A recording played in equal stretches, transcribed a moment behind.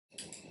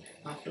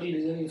After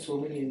listening so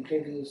many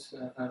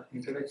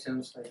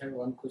introductions, I have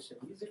one question.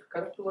 Is it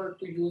correct word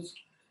to use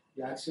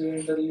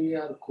accidentally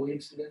or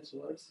coincidence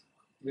words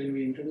when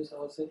we introduce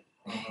ourselves?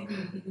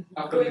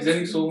 After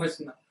listening so much,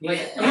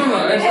 like no,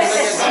 no,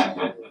 it's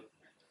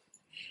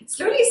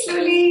like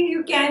Slowly,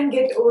 you can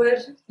get over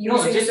no,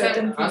 using just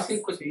certain I'm asking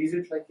things. question. Is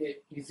it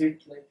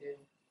like a?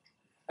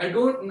 I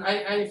don't.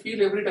 I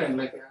feel every time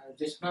like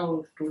just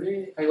now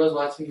today I was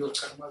watching your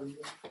karma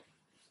video.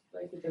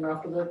 Like it, and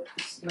after that,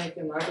 it's like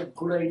not a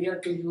good idea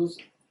to use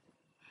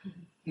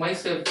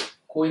myself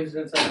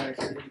coincidence or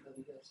accident or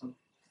something.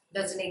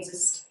 Doesn't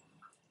exist.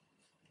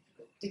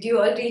 Did you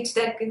all reach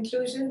that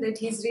conclusion that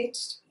he's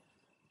reached?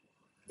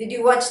 Did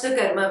you watch the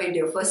karma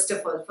video first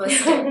of all?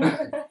 First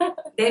time.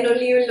 Then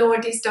only you'll know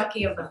what he's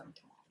talking about.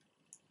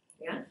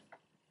 Yeah?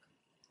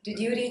 Did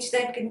you reach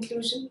that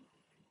conclusion?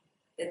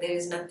 That there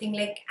is nothing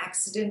like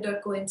accident or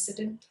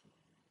coincidence?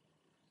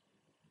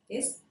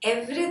 Yes?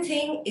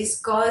 Everything is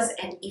cause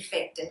and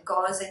effect and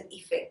cause and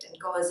effect and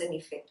cause and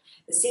effect.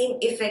 The same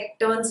effect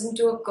turns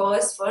into a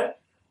cause for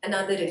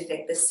another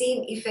effect. The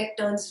same effect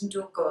turns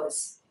into a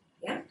cause.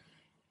 Yeah?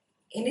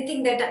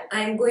 Anything that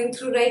I am going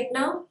through right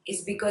now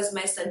is because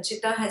my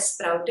Sanchita has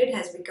sprouted,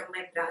 has become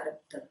my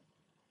Prarabdha.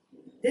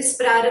 This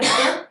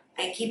Prarabdha,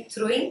 I keep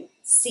throwing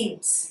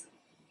seeds.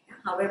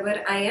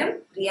 However, I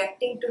am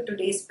reacting to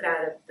today's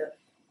Prarabdha.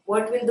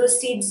 What will those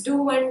seeds do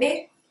one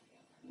day?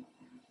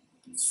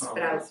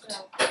 Sprout.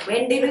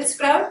 When they will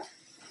sprout?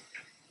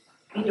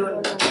 We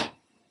don't know.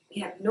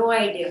 We have no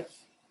idea.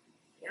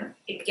 Yeah?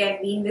 It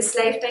can be in this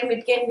lifetime,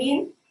 it can be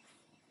in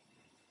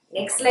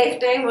next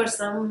lifetime or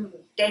some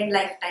 10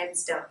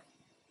 lifetimes down.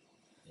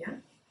 Yeah?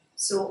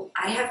 So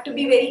I have to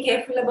be very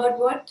careful about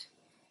what?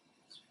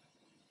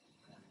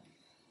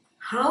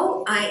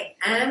 How I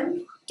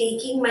am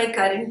taking my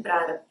current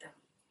prarabdha.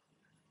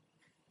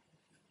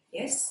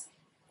 Yes?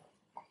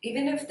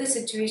 Even if the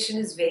situation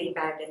is very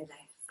bad in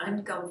life,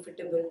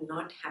 uncomfortable,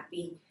 not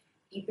happy,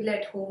 people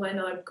at home are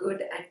not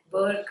good, at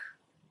work,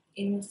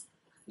 in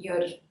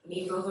your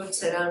neighborhood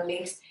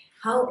surroundings,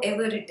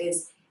 however it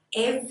is,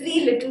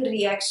 every little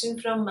reaction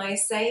from my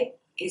side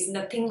is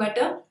nothing but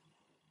a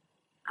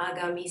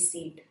agami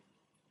seed.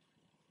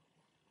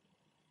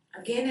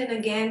 Again and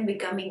again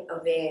becoming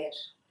aware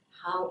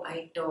how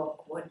I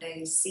talk, what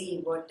I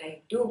say, what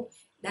I do,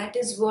 that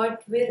is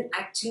what will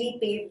actually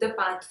pave the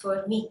path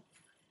for me.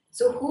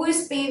 So who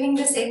is paving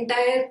this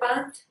entire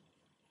path?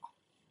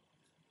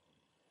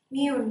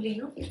 Me only,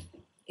 no?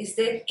 Is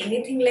there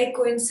anything like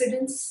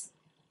coincidence?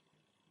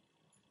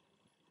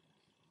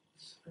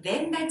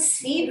 When that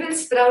seed will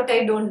sprout,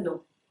 I don't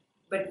know.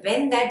 But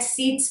when that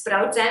seed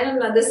sprouts and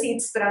another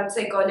seed sprouts,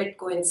 I call it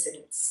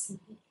coincidence.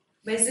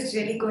 But is it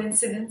really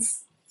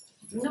coincidence?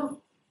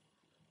 No.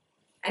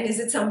 And is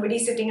it somebody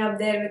sitting up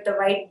there with a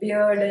white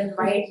beard and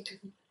white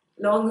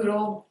long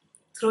robe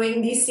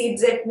throwing these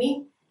seeds at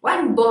me?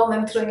 One bomb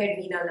I'm throwing at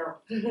Veena now.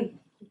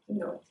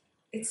 No,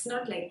 it's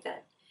not like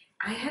that.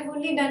 I have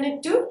only done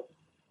it to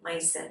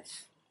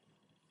myself.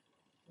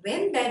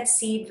 When that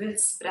seed will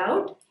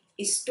sprout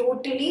is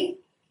totally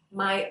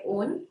my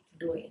own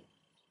doing.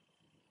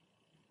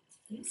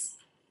 Yes,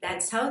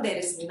 that's how there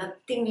is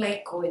nothing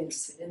like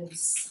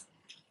coincidence,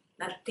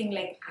 nothing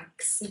like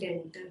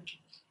accidental.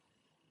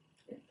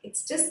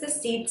 It's just the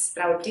seed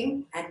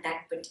sprouting at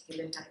that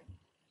particular time.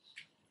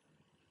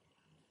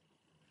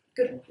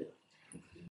 Good.